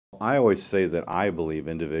I always say that I believe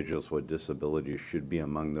individuals with disabilities should be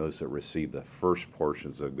among those that receive the first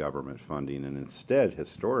portions of government funding, and instead,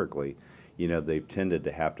 historically, they've tended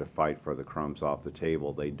to have to fight for the crumbs off the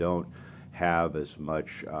table. They don't have as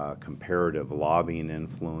much comparative lobbying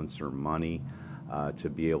influence or money to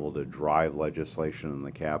be able to drive legislation in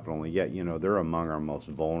the Capitol, and yet, they're among our most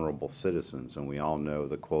vulnerable citizens, and we all know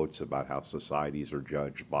the quotes about how societies are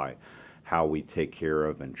judged by how we take care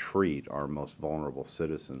of and treat our most vulnerable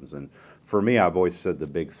citizens. And for me, I've always said the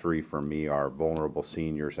big three for me are vulnerable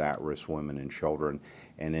seniors, at-risk women and children,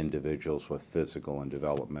 and individuals with physical and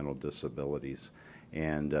developmental disabilities.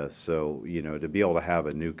 And so, to be able to have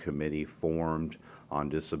a new committee formed on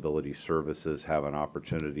disability services, have an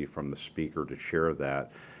opportunity from the speaker to chair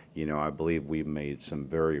that, I believe we've made some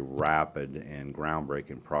very rapid and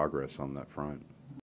groundbreaking progress on that front.